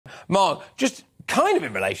Mark, just kind of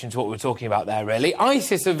in relation to what we were talking about there, really,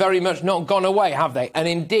 ISIS have very much not gone away, have they? And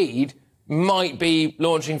indeed might be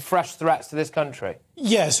launching fresh threats to this country.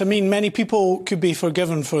 Yes, I mean, many people could be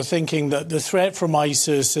forgiven for thinking that the threat from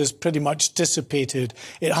ISIS has pretty much dissipated.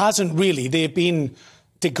 It hasn't really. They've been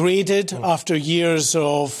degraded after years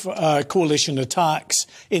of coalition attacks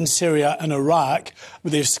in Syria and Iraq.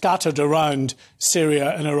 They've scattered around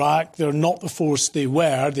Syria and Iraq. They're not the force they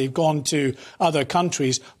were. They've gone to other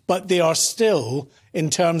countries. But they are still, in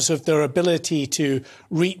terms of their ability to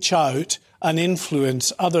reach out and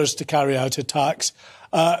influence others to carry out attacks,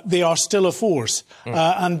 they are still a force.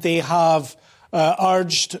 And they have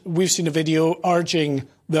we've seen a video urging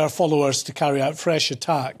their followers to carry out fresh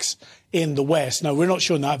attacks in the West. Now, we're not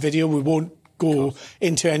showing that video. We won't go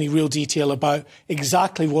into any real detail about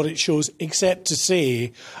exactly what it shows, except to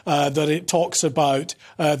say that it talks about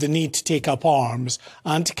the need to take up arms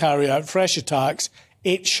and to carry out fresh attacks.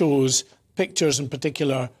 It shows pictures in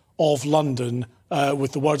particular of London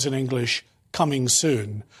with the words in English, "coming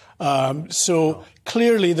soon." So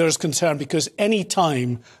clearly there's concern, because any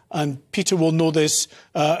time, and Peter will know this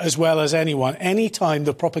as well as anyone, any time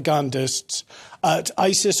the propagandists at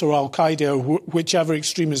ISIS or Al-Qaeda or whichever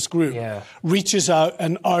extremist group reaches out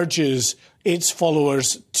and urges its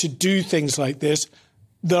followers to do things like this,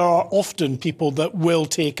 there are often people that will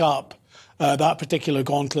take up that particular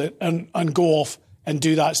gauntlet and go off and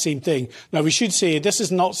do that same thing. Now, we should say this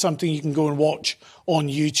is not something you can go and watch on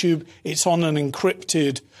YouTube. It's on an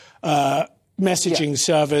encrypted messaging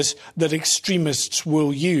service that extremists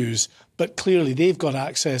will use. But clearly they've got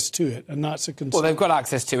access to it, and that's a concern. Well, they've got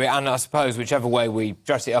access to it, and I suppose whichever way we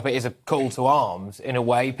dress it up, it is a call to arms, in a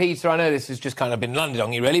way. Peter, I know this has just kind of been landed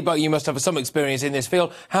on you, really, but you must have some experience in this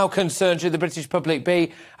field. How concerned should the British public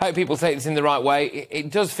be? I hope people take this in the right way.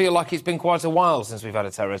 It does feel like it's been quite a while since we've had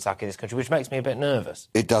a terror attack in this country, which makes me a bit nervous.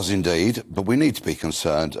 It does indeed, but we need to be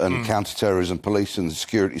concerned, and counter-terrorism police and the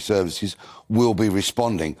security services will be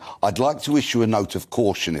responding. I'd like to issue a note of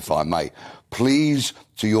caution, if I may. Please,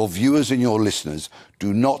 to your viewers and your listeners,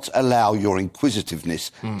 do not allow your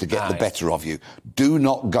inquisitiveness to get the better of you. Do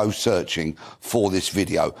not go searching for this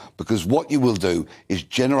video, because what you will do is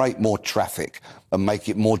generate more traffic and make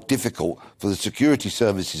it more difficult for the security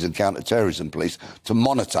services and counter-terrorism police to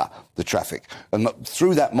monitor the traffic. And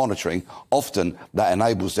through that monitoring, often that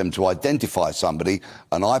enables them to identify somebody,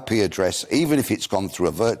 an IP address, even if it's gone through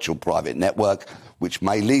a virtual private network, which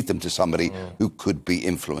may lead them to somebody who could be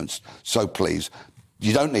influenced. So please,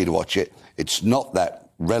 you don't need to watch it. It's not that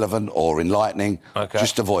relevant or enlightening.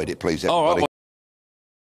 Just avoid it, please, everybody.